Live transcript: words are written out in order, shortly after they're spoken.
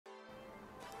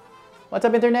What's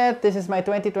up, Internet? This is my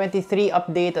 2023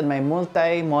 update on my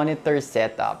multi-monitor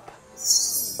setup.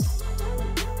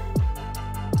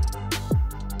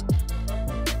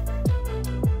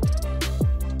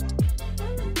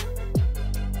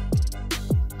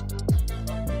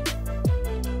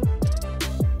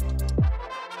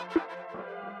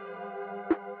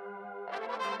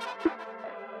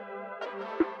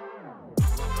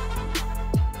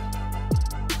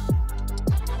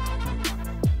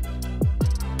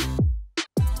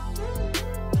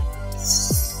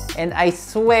 And I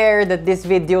swear that this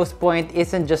video's point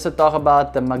isn't just to talk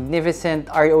about the magnificent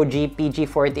ROG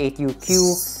PG48UQ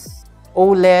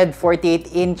OLED 48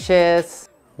 inches,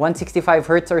 165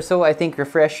 Hz or so, I think,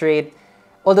 refresh rate.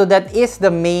 Although that is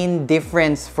the main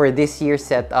difference for this year's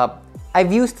setup.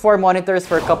 I've used 4 monitors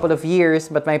for a couple of years,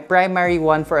 but my primary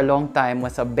one for a long time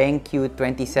was a BenQ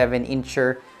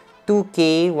 27-incher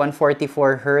 2K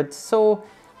 144 Hz. So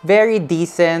very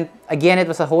decent. Again, it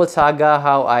was a whole saga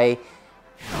how I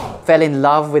fell in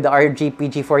love with the ROG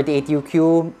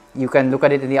PG48UQ. You can look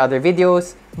at it in the other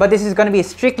videos. But this is gonna be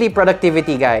strictly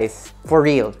productivity, guys. For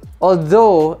real.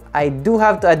 Although, I do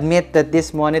have to admit that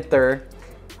this monitor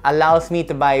allows me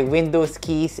to buy Windows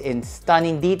keys in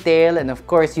stunning detail. And of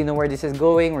course, you know where this is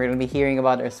going. We're gonna be hearing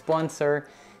about our sponsor,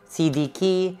 CD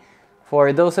Key.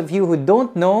 For those of you who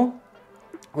don't know,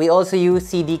 we also use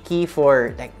CD Key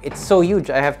for, like, it's so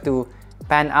huge, I have to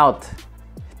pan out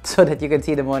so that you can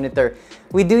see the monitor.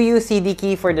 We do use CD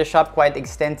Key for the shop quite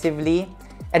extensively,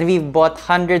 and we've bought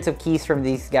hundreds of keys from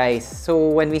these guys. So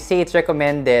when we say it's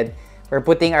recommended, we're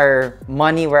putting our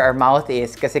money where our mouth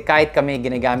is kasi kahit kami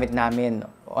ginagamit namin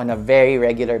on a very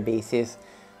regular basis.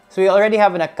 So we already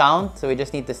have an account, so we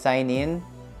just need to sign in.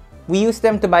 We use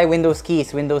them to buy Windows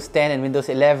keys, Windows 10 and Windows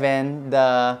 11.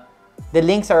 The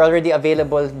links are already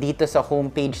available dito sa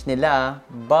homepage nila,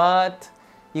 but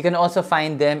you can also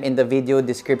find them in the video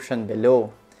description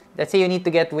below. Let's say you need to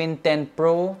get Win 10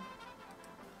 Pro.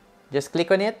 Just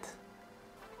click on it.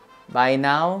 Buy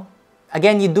now.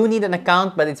 Again, you do need an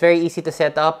account, but it's very easy to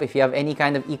set up. If you have any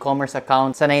kind of e-commerce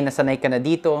account, sanay na sanay ka na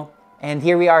dito. And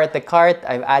here we are at the cart.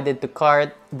 I've added to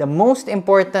cart. The most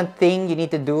important thing you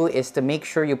need to do is to make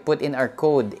sure you put in our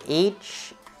code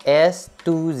HS20.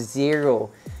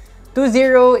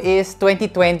 20 is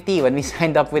 2020 when we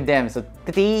signed up with them. So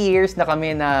 3 years na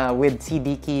kami na with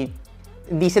CD Key.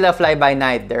 Hindi sila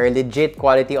fly-by-night. They're a legit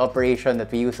quality operation that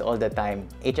we use all the time.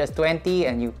 HS20,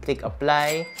 and you click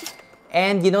apply.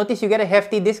 And you notice you get a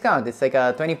hefty discount. It's like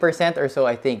a 20% or so,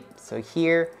 I think. So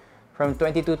here, from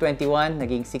 22.21,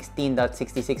 naging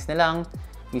 16.66 na lang.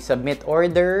 You submit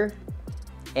order.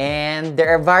 And there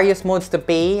are various modes to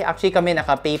pay. Actually kami,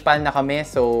 naka-PayPal na kami.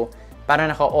 So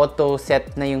parang naka-auto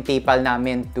set na yung PayPal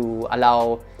namin to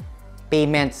allow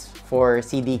payments for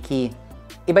CD Key.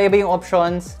 Iba-iba yung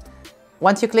options.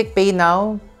 Once you click Pay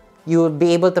Now, you'll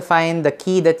be able to find the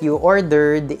key that you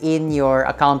ordered in your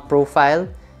account profile.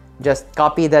 Just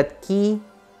copy that key,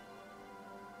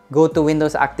 go to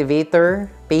Windows Activator,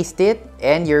 paste it,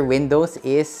 and your Windows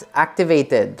is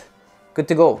activated. Good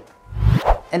to go.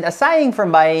 And aside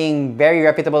from buying very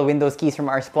reputable Windows keys from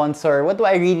our sponsor, what do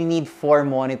I really need 4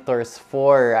 monitors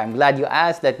for? I'm glad you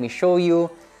asked. Let me show you.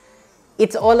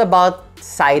 It's all about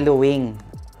siloing,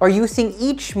 or using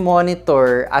each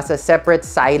monitor as a separate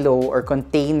silo or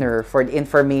container for the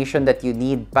information that you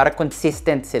need para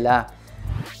consistent sila.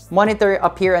 Monitor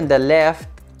up here on the left,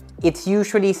 it's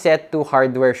usually set to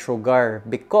hardware sugar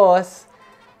because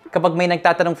kapag may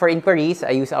nagtatanong for inquiries,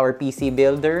 I use our PC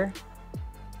Builder.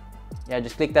 Yeah,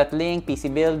 just click that link, PC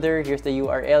Builder. Here's the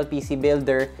URL, PC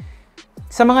Builder.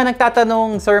 Sa mga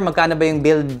nagtatanong, sir, magkano ba yung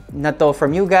build na to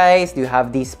from you guys? Do you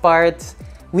have these parts?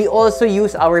 We also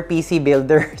use our PC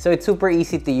Builder, so it's super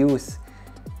easy to use.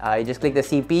 You just click the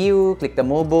CPU, click the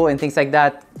MOBO, and things like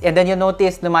that. And then you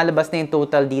notice, lumalabas na yung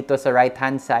total dito sa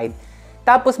right-hand side.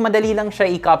 Tapos, madali lang siya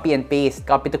i-copy and paste.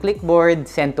 Copy to clipboard,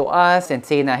 send to us, and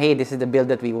say na, hey, this is the build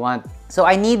that we want. So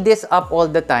I need this up all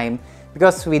the time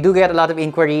because we do get a lot of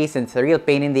inquiries, and it's a real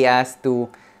pain in the ass to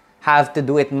have to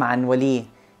do it manually.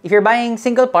 If you're buying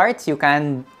single parts, you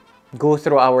can go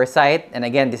through our site. And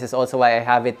again, this is also why I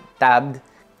have it tabbed.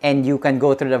 And you can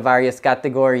go through the various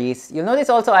categories. You'll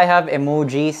notice also I have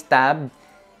emojis tabbed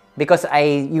because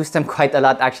I use them quite a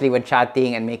lot actually when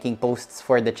chatting and making posts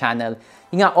for the channel.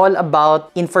 Yung nga, all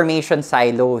about information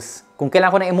silos. Kung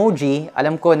kailangan ko ng emoji,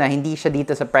 alam ko na hindi siya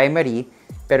dito sa primary,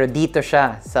 pero dito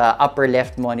siya sa upper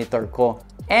left monitor ko.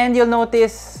 And you'll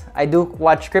notice I do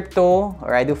watch crypto,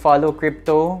 or I do follow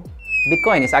crypto.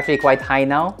 Bitcoin is actually quite high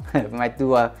now. I might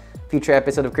do a future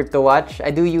episode of Crypto Watch. I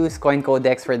do use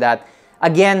CoinCodex for that.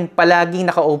 Again, palaging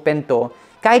naka-open to.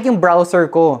 Kahit yung browser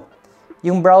ko,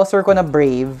 yung browser ko na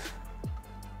Brave,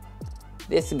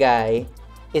 this guy,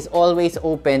 is always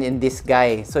open in this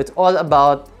guy. So it's all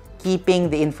about keeping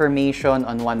the information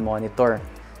on one monitor.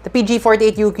 The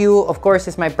PG48UQ, of course,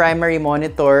 is my primary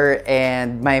monitor,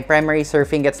 and my primary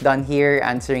surfing gets done here,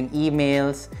 answering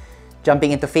emails, jumping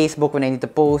into Facebook when I need to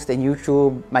post, and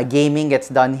YouTube. My gaming gets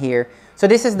done here. So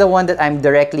this is the one that I'm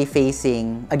directly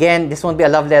facing. Again, this won't be a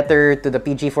love letter to the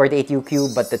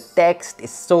PG48UQ, but the text is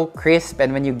so crisp,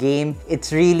 and when you game,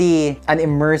 it's really an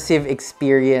immersive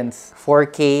experience.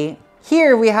 4K.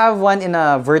 Here, we have one in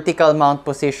a vertical mount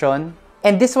position.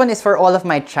 And this one is for all of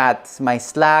my chats, my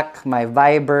Slack, my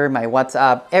Viber, my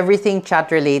WhatsApp, everything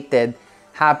chat-related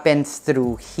happens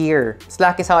through here.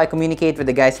 Slack is how I communicate with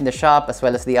the guys in the shop as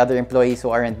well as the other employees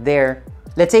who aren't there.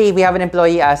 Let's say we have an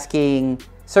employee asking,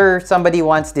 "Sir, somebody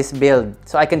wants this build."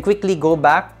 So I can quickly go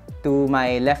back to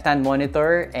my left-hand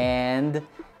monitor and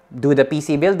do the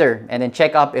PC builder and then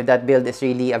check up if that build is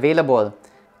really available.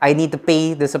 I need to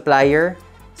pay the supplier.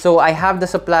 So I have the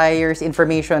supplier's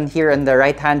information here on the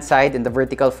right-hand side in the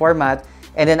vertical format,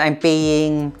 and then I'm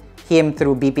paying him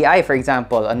through BPI, for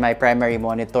example, on my primary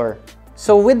monitor.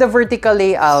 So with the vertical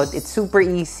layout, it's super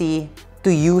easy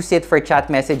to use it for chat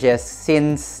messages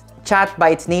since chat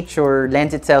by its nature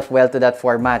lends itself well to that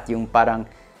format, yung parang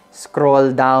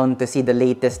scroll down to see the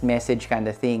latest message kind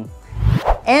of thing.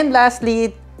 And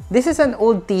lastly, this is an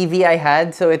old TV I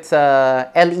had. So it's a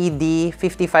LED,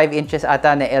 55 inches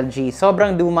ata na LG.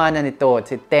 Sobrang luma na nito.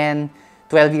 It's 10,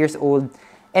 12 years old.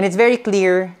 And it's very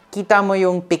clear. Kita mo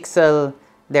yung pixel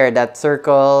there. That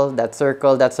circle, that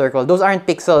circle, that circle. Those aren't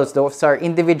pixels. Those are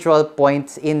individual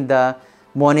points in the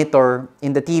monitor,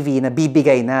 in the TV na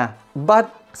bibigay na.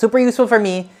 But super useful for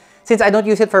me since I don't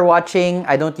use it for watching.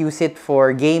 I don't use it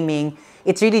for gaming.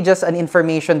 It's really just an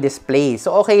information display.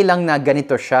 So okay lang na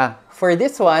ganito siya. For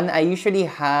this one, I usually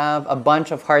have a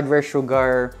bunch of Hardware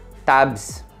Sugar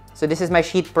tabs. So this is my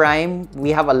Sheet Prime.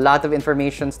 We have a lot of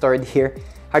information stored here.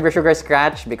 Hardware Sugar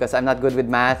Scratch because I'm not good with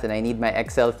math and I need my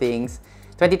Excel things.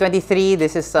 2023,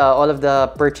 this is all of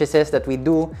the purchases that we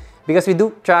do because we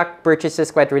do track purchases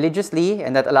quite religiously,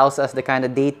 and that allows us the kind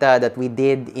of data that we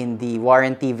did in the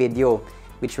warranty video,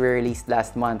 which we released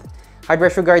last month.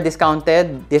 Hardware Sugar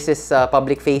discounted. This is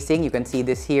public facing. You can see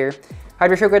this here.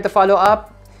 Hardware Sugar to follow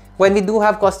up. When we do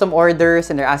have custom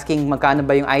orders and they're asking magkano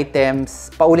ba yung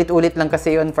items, paulit-ulit lang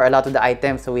kasi yun for a lot of the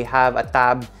items. So we have a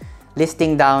tab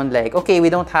listing down like, okay, we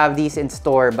don't have these in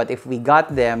store, but if we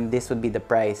got them, this would be the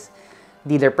price.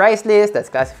 Dealer price list, that's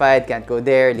classified, can't go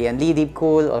there. Lian Lee, Deep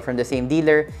Cool, all from the same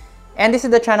dealer. And this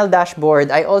is the channel dashboard.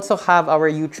 I also have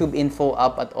our YouTube info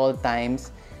up at all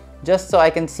times, just so I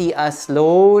can see us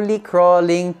slowly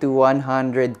crawling to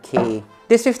 100K.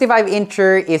 This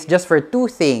 55-incher is just for two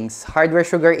things, Hardware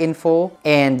Sugar info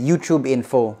and YouTube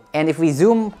info. And if we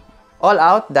zoom all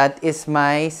out, that is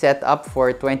my setup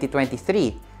for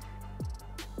 2023.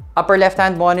 Upper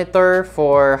left-hand monitor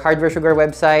for Hardware Sugar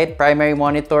website, primary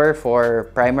monitor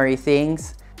for primary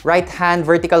things, right-hand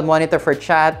vertical monitor for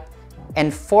chat,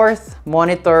 and fourth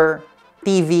monitor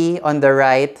TV on the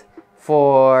right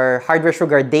for Hardware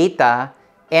Sugar data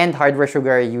and Hardware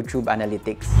Sugar YouTube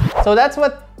analytics. So that's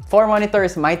what 4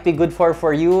 monitors might be good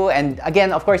for you. And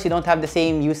again, of course, you don't have the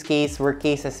same use case, work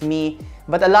case as me.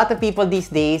 But a lot of people these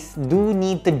days do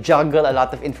need to juggle a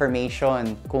lot of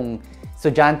information. Kung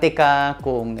estudyante ka,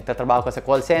 kung nagtatrabaho ka sa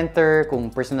call center,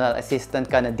 kung personal assistant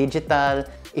ka na digital,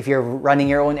 if you're running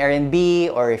your own R&B,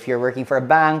 or if you're working for a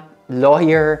bank,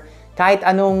 lawyer, kahit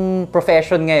anong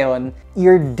profession ngayon,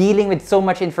 you're dealing with so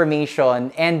much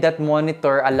information, and that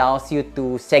monitor allows you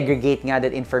to segregate nga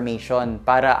that information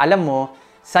para alam mo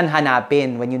saan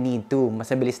hanapin when you need to.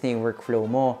 Mas mabilis na yung workflow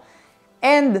mo.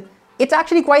 And it's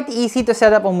actually quite easy to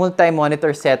set up a multi-monitor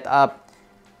setup.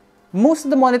 Most of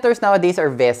the monitors nowadays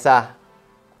are VESA.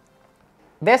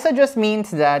 VESA just means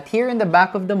that here in the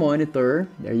back of the monitor,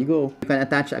 there you go, you can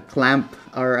attach a clamp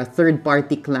or a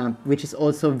third-party clamp, which is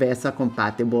also VESA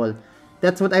compatible.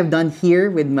 That's what I've done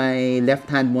here with my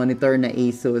left-hand monitor na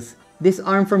Asus. This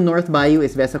arm from North Bayou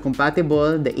is VESA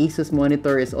compatible. The Asus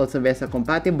monitor is also VESA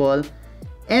compatible.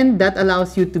 And that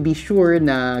allows you to be sure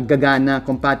na gagana,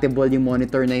 compatible yung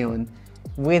monitor na yun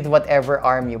with whatever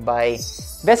arm you buy.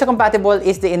 VESA compatible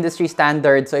is the industry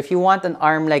standard. So if you want an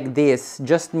arm like this,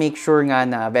 just make sure nga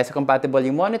na VESA compatible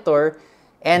yung monitor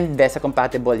and VESA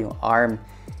compatible yung arm.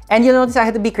 And you'll notice I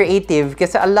had to be creative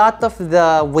kasi a lot of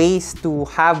the ways to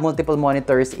have multiple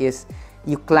monitors is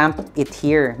you clamp it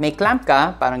here. May clamp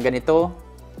ka, parang ganito,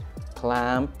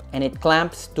 clamp, and it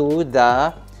clamps to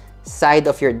the side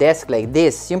of your desk like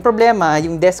this. Yung problema,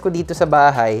 yung desk ko dito sa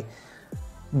bahay,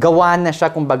 gawa na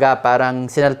siya, kumbaga, parang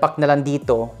sinalpak na lang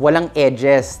dito. Walang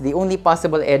edges. The only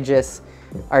possible edges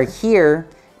are here,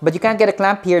 but you can't get a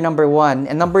clamp here, number one.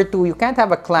 And number two, you can't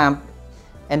have a clamp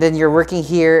and then you're working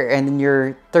here and then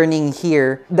you're turning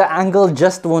here. The angle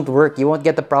just won't work. You won't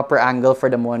get the proper angle for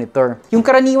the monitor. Yung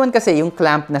karaniwan kasi, yung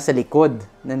clamp na sa likod,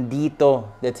 nandito.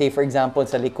 Let's say, for example,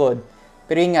 sa likod.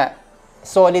 Pero yun nga,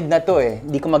 solid na to eh.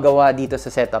 Hindi ko magawa dito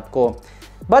sa setup ko.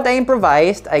 But I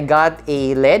improvised. I got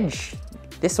a ledge,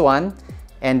 this one,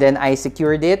 and then I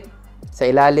secured it sa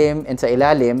ilalim and sa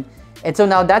ilalim. And so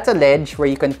now that's a ledge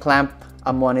where you can clamp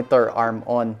a monitor arm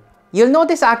on. You'll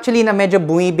notice actually na medyo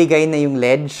bumibigay na yung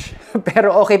ledge.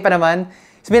 Pero okay pa naman.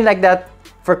 It's been like that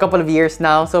for a couple of years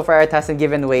now. So far, it hasn't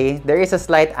given way. There is a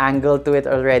slight angle to it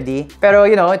already. Pero,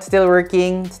 you know, it's still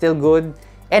working, still good.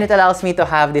 And it allows me to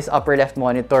have this upper left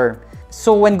monitor.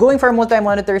 So when going for a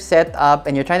multi-monitor setup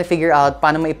and you're trying to figure out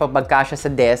paano mo ipapagkasya sa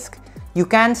desk, you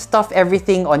can stuff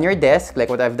everything on your desk, like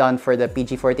what I've done for the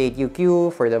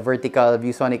PG48UQ, for the vertical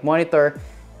ViewSonic monitor,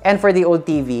 and for the old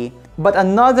TV. But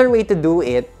another way to do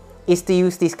it is to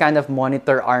use these kind of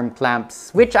monitor arm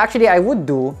clamps, which actually I would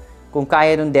do kung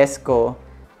kaya ng desk ko,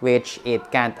 which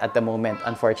it can't at the moment,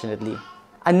 unfortunately.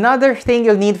 Another thing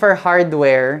you'll need for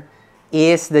hardware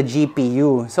is the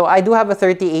GPU. So I do have a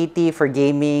 3080 for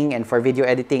gaming and for video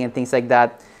editing and things like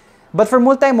that. But for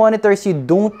multi-monitors, you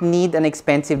don't need an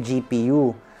expensive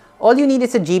GPU. All you need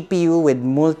is a GPU with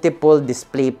multiple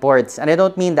display ports. And I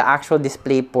don't mean the actual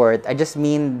display port. I just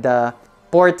mean the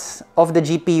ports of the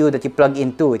GPU that you plug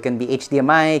into. It can be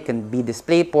HDMI, it can be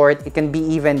DisplayPort, it can be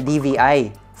even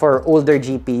DVI for older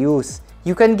GPUs.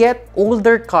 You can get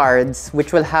older cards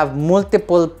which will have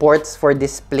multiple ports for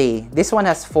display. This one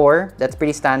has 4. That's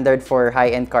pretty standard for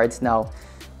high-end cards now.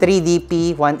 3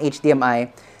 DP, 1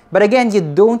 HDMI. But again, you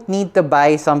don't need to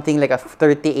buy something like a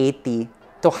 3080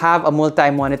 to have a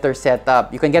multi-monitor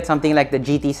setup. You can get something like the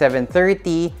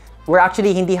GT730 where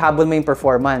actually hindi habol mo yung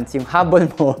performance. Yung habol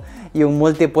mo yung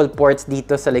multiple ports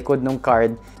dito sa likod ng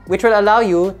card, which will allow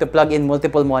you to plug in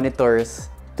multiple monitors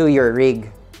to your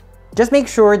rig. Just make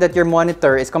sure that your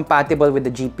monitor is compatible with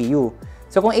the GPU.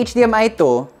 So kung HDMI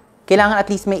to, kailangan at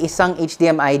least may isang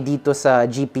HDMI dito sa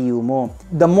GPU mo.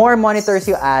 The more monitors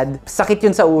you add, sakit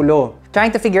yun sa ulo.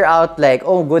 Trying to figure out like,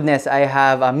 oh goodness, I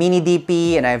have a mini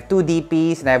DP and I have 2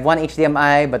 DPs and I have 1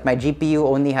 HDMI, but my GPU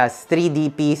only has 3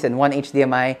 DPs and 1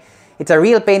 HDMI. It's a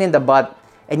real pain in the butt.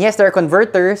 And yes, there are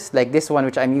converters like this one,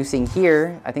 which I'm using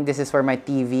here. I think this is for my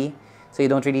TV, so you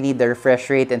don't really need the refresh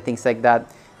rate and things like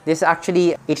that. This is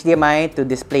actually HDMI to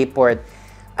DisplayPort.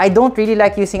 I don't really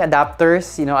like using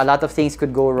adapters. You know, a lot of things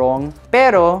could go wrong.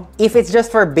 Pero if it's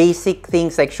just for basic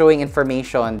things like showing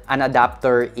information, an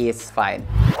adapter is fine.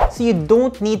 So you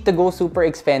don't need to go super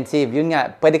expensive. Yun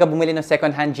nga, pwede ka bumili ng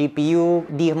second-hand GPU,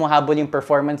 di mo habol yung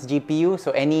performance GPU.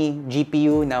 So any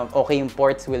GPU na okay yung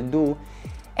ports will do.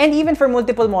 And even for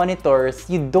multiple monitors,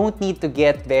 you don't need to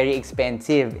get very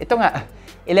expensive. Ito nga,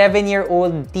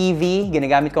 11-year-old TV,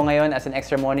 ginagamit ko ngayon as an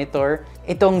extra monitor.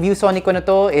 Itong ViewSonic ko na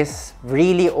to is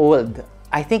really old.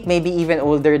 I think maybe even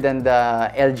older than the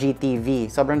LG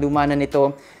TV. Sobrang luma na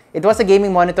nito. It was a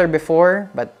gaming monitor before,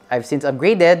 but I've since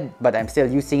upgraded, but I'm still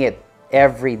using it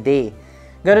every day.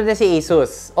 Ganun din si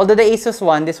Asus. Although the Asus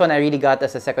one, this one I really got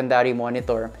as a secondary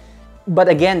monitor. But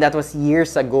again, that was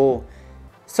years ago.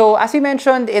 So as we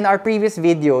mentioned in our previous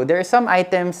video, there are some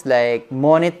items like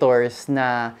monitors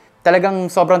na talagang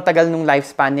sobrang tagal nung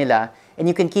lifespan nila and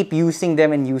you can keep using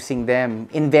them and using them.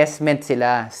 Investment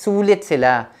sila, sulit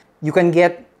sila. You can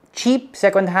get cheap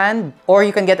second-hand or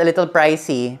you can get a little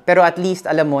pricey, pero at least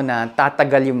alam mo na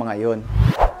tatagal yung mga yun.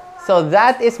 So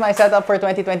that is my setup for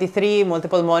 2023,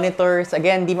 multiple monitors.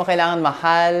 Again, hindi mo kailangan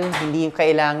mahal, hindi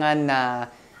kailangan na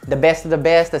the best of the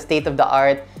best, the state of the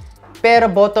art. Pero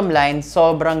bottom line,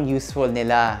 sobrang useful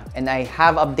nila. And I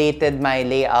have updated my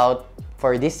layout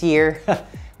for this year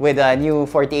with a new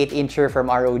 48-incher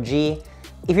from ROG.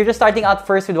 If you're just starting out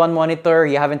first with one monitor,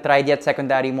 you haven't tried yet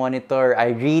secondary monitor,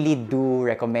 I really do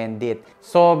recommend it.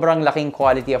 Sobrang laking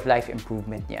quality of life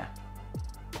improvement niya.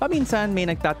 Paminsan may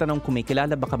nagtatanong kung may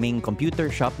kilala ba kaming computer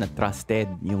shop na trusted,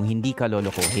 yung hindi ka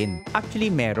lolokohin. Actually,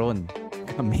 meron.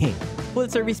 Kami.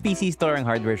 Full-service PC store ang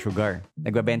Hardware Sugar.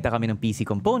 Nagbabenta kami ng PC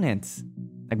components.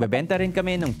 Nagbabenta rin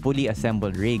kami ng fully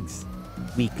assembled rigs.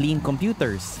 We clean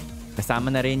computers.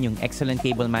 Kasama na rin yung excellent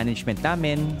cable management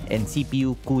namin and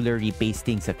CPU cooler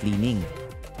repasting sa cleaning.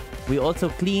 We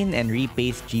also clean and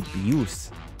repaste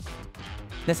GPUs.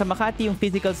 Nasa Makati yung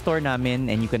physical store namin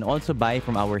and you can also buy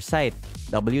from our site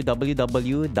www.hwsugar.ph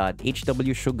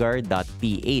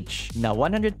na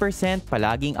 100%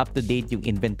 palaging up-to-date yung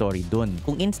inventory dun.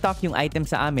 Kung in-stock yung item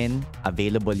sa amin,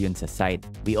 available yun sa site.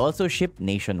 We also ship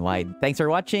nationwide. Thanks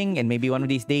for watching and maybe one of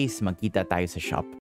these days, magkita tayo sa shop.